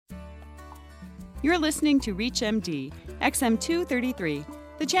You're listening to ReachMD, XM233,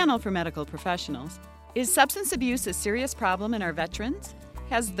 the channel for medical professionals. Is substance abuse a serious problem in our veterans?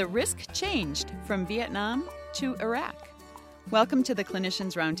 Has the risk changed from Vietnam to Iraq? Welcome to the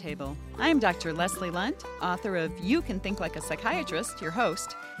Clinicians Roundtable. I am Dr. Leslie Lunt, author of You Can Think Like a Psychiatrist, your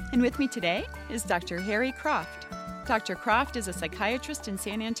host, and with me today is Dr. Harry Croft. Dr. Croft is a psychiatrist in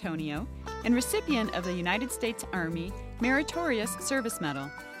San Antonio and recipient of the United States Army Meritorious Service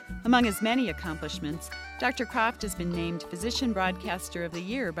Medal. Among his many accomplishments, Dr. Croft has been named Physician Broadcaster of the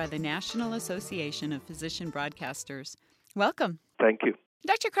Year by the National Association of Physician Broadcasters. Welcome. Thank you.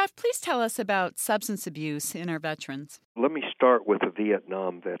 Dr. Croft, please tell us about substance abuse in our veterans. Let me start with the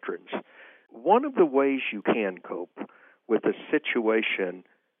Vietnam veterans. One of the ways you can cope with a situation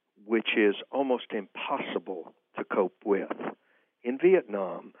which is almost impossible to cope with. In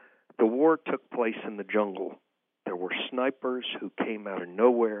Vietnam, the war took place in the jungle. There were snipers who came out of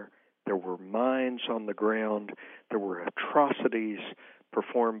nowhere. There were mines on the ground. There were atrocities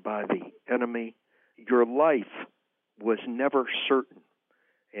performed by the enemy. Your life was never certain,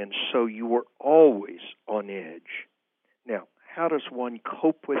 and so you were always on edge. Now, how does one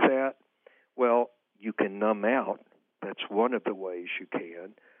cope with that? Well, you can numb out. That's one of the ways you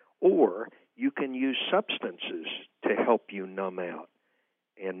can. Or you can use substances to help you numb out.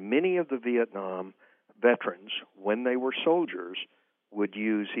 And many of the Vietnam veterans, when they were soldiers, would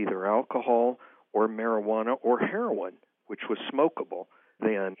use either alcohol or marijuana or heroin, which was smokable.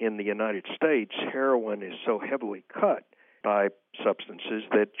 Then in the United States, heroin is so heavily cut by substances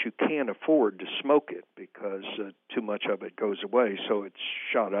that you can't afford to smoke it because too much of it goes away, so it's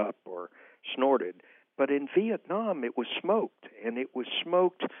shot up or snorted. But in Vietnam, it was smoked, and it was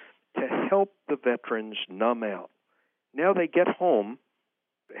smoked to help the veterans numb out. Now they get home,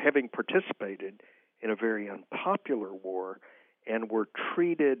 having participated in a very unpopular war, and were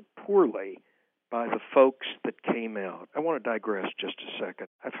treated poorly by the folks that came out. I want to digress just a second.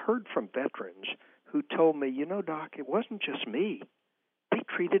 I've heard from veterans who told me, Doc, it wasn't just me. They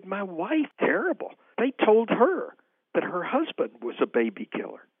treated my wife terrible. They told her that her husband was a baby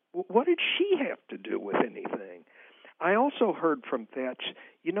killer. What did she have to do with anything? I also heard from vets,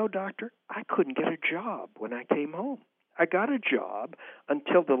 doctor, I couldn't get a job when I came home. I got a job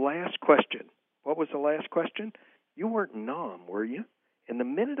until the last question. What was the last question? You weren't numb, were you? And the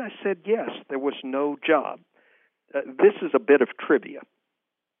minute I said yes, there was no job. This is a bit of trivia.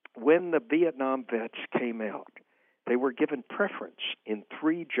 When the Vietnam vets came out, they were given preference in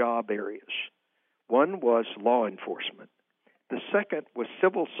 3 job areas. One was law enforcement. The second was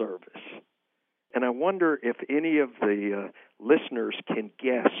civil service. And I wonder if any of the listeners can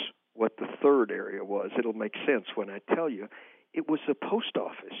guess what the third area was. It'll make sense when I tell you. It was the post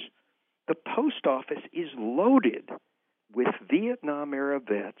office. The post office is loaded with Vietnam-era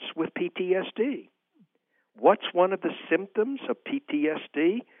vets with PTSD. What's one of the symptoms of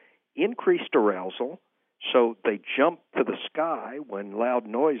PTSD? Increased arousal, so they jump to the sky when loud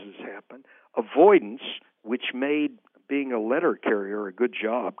noises happen. Avoidance, which made being a letter carrier a good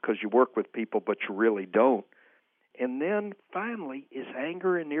job because you work with people but you really don't. And then finally is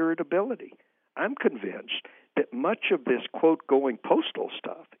anger and irritability. I'm convinced that much of this, quote, going postal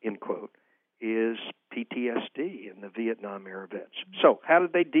stuff, end quote, is PTSD in the Vietnam-era vets. So how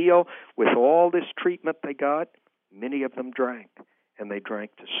did they deal with all this treatment they got? Many of them drank. And they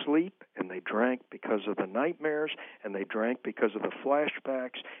drank to sleep, and they drank because of the nightmares, and they drank because of the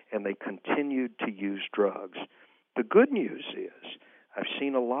flashbacks, and they continued to use drugs. The good news is I've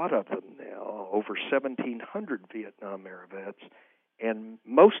seen a lot of them now, over 1,700 Vietnam-era vets, and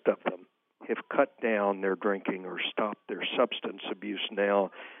most of them have cut down their drinking or stopped their substance abuse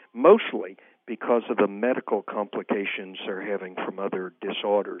now, mostly because of the medical complications they're having from other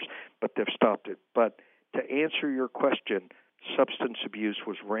disorders, but they've stopped it. But to answer your question, substance abuse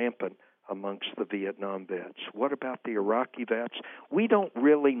was rampant amongst the Vietnam vets. What about the Iraqi vets? We don't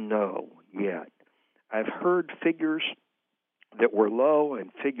really know yet. I've heard figures that were low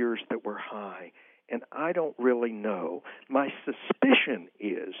and figures that were high, and I don't really know. My suspicion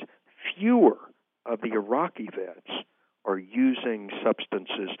is fewer of the Iraqi vets are using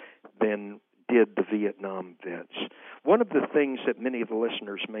substances than did the Vietnam vets. One of the things that many of the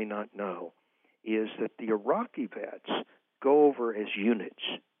listeners may not know is that the Iraqi vets go over as units,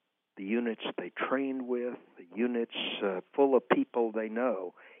 the units they trained with, the units full of people they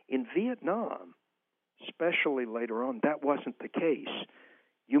know. In Vietnam, especially later on, that wasn't the case.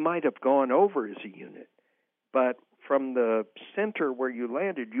 You might have gone over as a unit, but from the center where you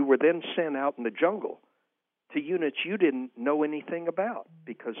landed, you were then sent out in the jungle to units you didn't know anything about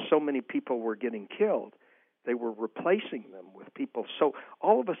because so many people were getting killed. They were replacing them with people. So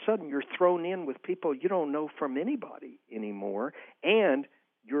all of a sudden you're thrown in with people you don't know from anybody anymore, and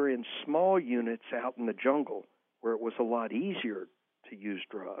you're in small units out in the jungle where it was a lot easier to use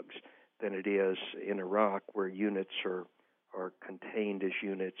drugs than it is in Iraq, where units are contained as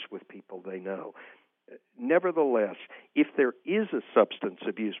units with people they know. Nevertheless, if there is a substance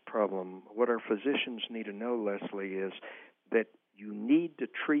abuse problem, what our physicians need to know, Leslie, is that you need to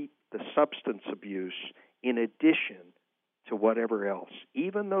treat the substance abuse in addition to whatever else,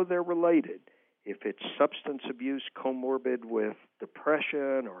 even though they're related. If it's substance abuse comorbid with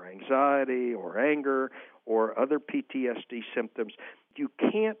depression or anxiety or anger or other PTSD symptoms, you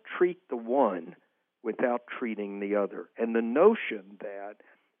can't treat the one without treating the other. And the notion that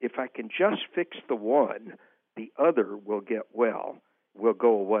if I can just fix the one, the other will get well, will go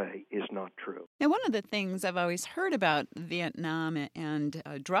away, is not true. Now, one of the things I've always heard about Vietnam and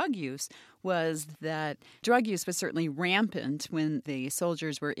drug use was that drug use was certainly rampant when the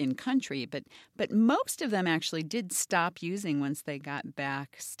soldiers were in country, but most of them actually did stop using once they got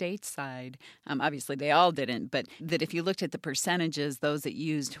back stateside. Obviously, they all didn't, but that if you looked at the percentages, those that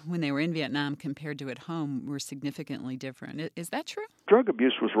used when they were in Vietnam compared to at home were significantly different. Is that true? Drug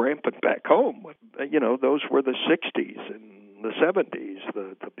abuse was rampant back home. You know, those were the 60s and the 70s,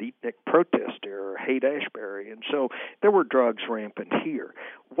 the beatnik protest era, Haight-Ashbury, and so there were drugs rampant here.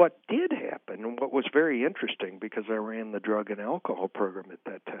 What did happen, and what was very interesting, because I ran the drug and alcohol program at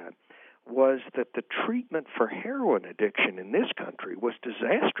that time, was that the treatment for heroin addiction in this country was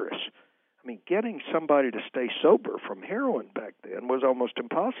disastrous. I mean, getting somebody to stay sober from heroin back then was almost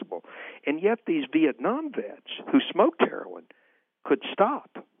impossible. And yet these Vietnam vets who smoked heroin could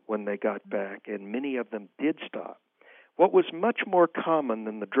stop when they got back, and many of them did stop. What was much more common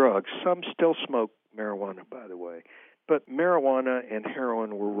than the drugs, some still smoke marijuana, by the way, but marijuana and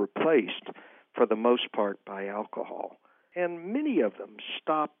heroin were replaced for the most part by alcohol. And many of them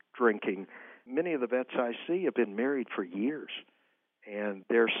stopped drinking. Many of the vets I see have been married for years, and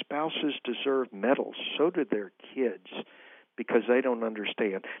their spouses deserve medals. So did their kids, because they don't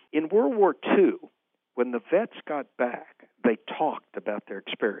understand. In World War II, when the vets got back, they talked about their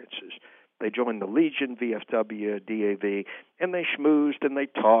experiences. They joined the Legion, VFW, DAV, and they schmoozed and they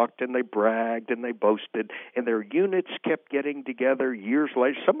talked and they bragged and they boasted, and their units kept getting together years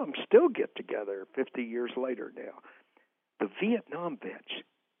later. Some of them still get together 50 years later now. The Vietnam vets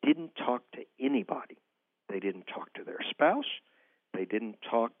didn't talk to anybody. They didn't talk to their spouse. They didn't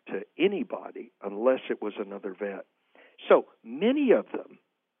talk to anybody unless it was another vet. So many of them,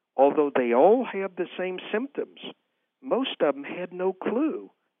 although they all have the same symptoms, most of them had no clue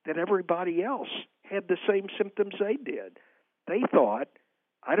that everybody else had the same symptoms they did. They thought,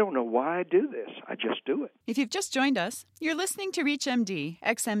 I don't know why I do this. I just do it. If you've just joined us, you're listening to ReachMD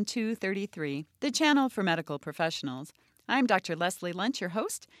XM233, the channel for medical professionals. I'm Dr. Leslie Lundt, your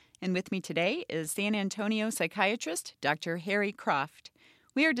host, and with me today is San Antonio psychiatrist Dr. Harry Croft.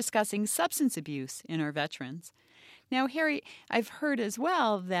 We are discussing substance abuse in our veterans. Now, Harry, I've heard as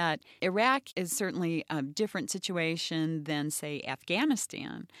well that Iraq is certainly a different situation than, say,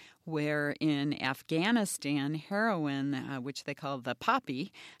 Afghanistan, where in Afghanistan, heroin, which they call the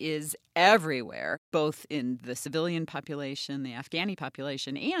poppy, is everywhere, both in the civilian population, the Afghani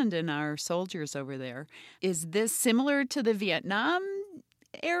population, and in our soldiers over there. Is this similar to the Vietnam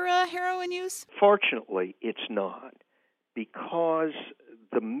era heroin use? Fortunately, it's not, because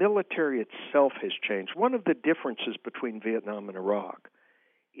the military itself has changed. One of the differences between Vietnam and Iraq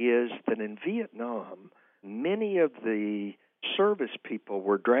is that in Vietnam, many of the service people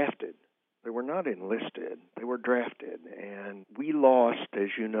were drafted. They were not enlisted. They were drafted. And we lost, as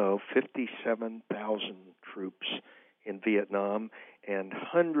you know, 57,000 troops in Vietnam, and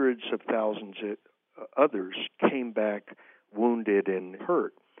hundreds of thousands of others came back wounded and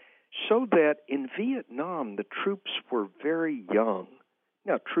hurt. So that in Vietnam, the troops were very young.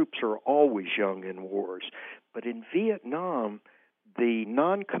 Now, troops are always young in wars, but in Vietnam, the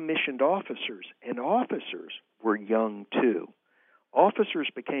non-commissioned officers and officers were young too. Officers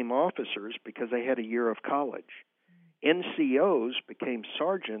became officers because they had a year of college. NCOs became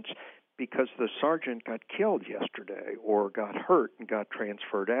sergeants because the sergeant got killed yesterday or got hurt and got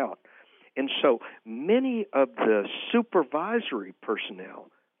transferred out. And so many of the supervisory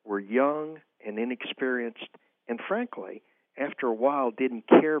personnel were young and inexperienced, and frankly, after a while, didn't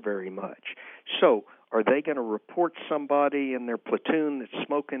care very much. So are they going to report somebody in their platoon that's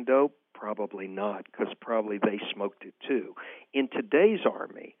smoking dope? Probably not, because probably they smoked it too. In today's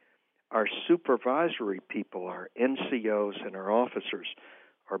Army, our supervisory people, our NCOs and our officers,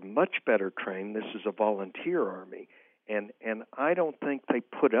 are much better trained. This is a volunteer Army, and I don't think they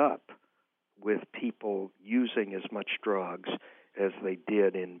put up with people using as much drugs as they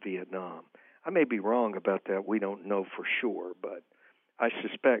did in Vietnam. I may be wrong about that. We don't know for sure, but I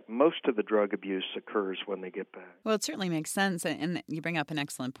suspect most of the drug abuse occurs when they get back. Well, it certainly makes sense. And you bring up an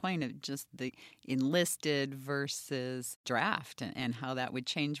excellent point of just the enlisted versus draft and how that would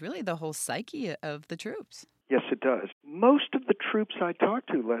change really the whole psyche of the troops. Yes, it does. Most of the troops I talk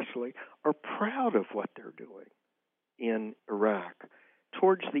to, Leslie, are proud of what they're doing in Iraq.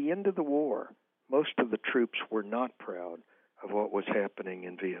 Towards the end of the war, most of the troops were not proud of what was happening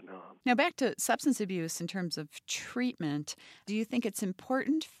in Vietnam. Now, back to substance abuse in terms of treatment, do you think it's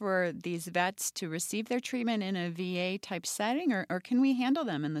important for these vets to receive their treatment in a VA-type setting, or can we handle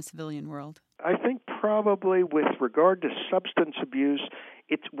them in the civilian world? I think probably with regard to substance abuse,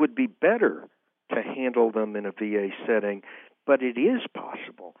 it would be better to handle them in a VA setting, but it is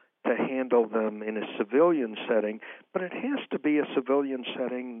possible to handle them in a civilian setting, but it has to be a civilian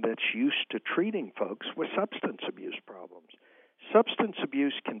setting that's used to treating folks with substance abuse problems. Substance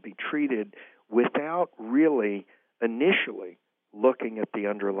abuse can be treated without really initially looking at the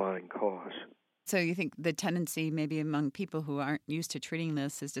underlying cause. So you think the tendency maybe among people who aren't used to treating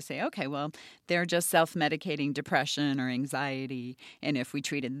this is to say, okay, well, they're just self-medicating depression or anxiety, and if we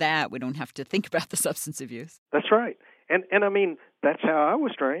treated that, we don't have to think about the substance abuse. That's right. And I mean, that's how I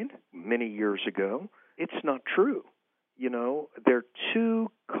was trained many years ago. It's not true. You know, they're two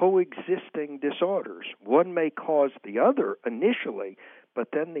coexisting disorders. One may cause the other initially, but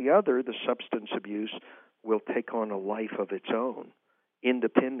then the other, the substance abuse, will take on a life of its own,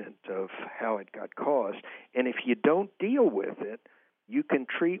 independent of how it got caused. And if you don't deal with it, you can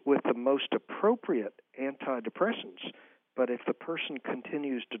treat with the most appropriate antidepressants. But if the person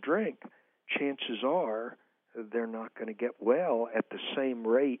continues to drink, chances are they're not going to get well at the same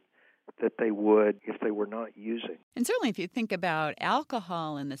rate that they would if they were not using. And certainly if you think about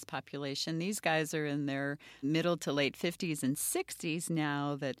alcohol in this population, these guys are in their middle to late 50s and 60s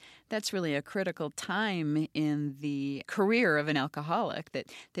now, that's really a critical time in the career of an alcoholic, that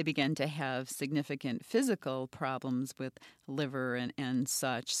they begin to have significant physical problems with liver and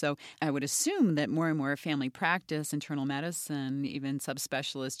such. So I would assume that more and more family practice, internal medicine, even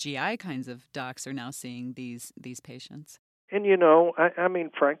subspecialist GI kinds of docs are now seeing these patients. And, you know, I mean,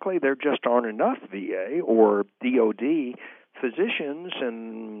 frankly, there just aren't enough VA or DOD physicians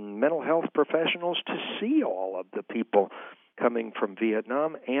and mental health professionals to see all of the people coming from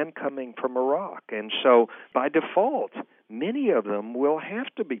Vietnam and coming from Iraq. And so, by default, many of them will have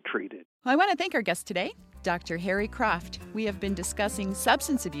to be treated. Well, I want to thank our guest today, Dr. Harry Croft. We have been discussing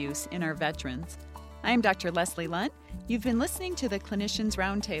substance abuse in our veterans. I am Dr. Leslie Lunt. You've been listening to the Clinicians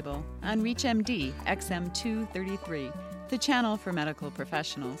Roundtable on ReachMD XM233. The channel for medical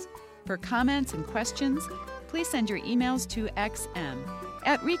professionals. For comments and questions, please send your emails to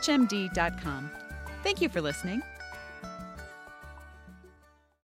xm@reachmd.com. Thank you for listening.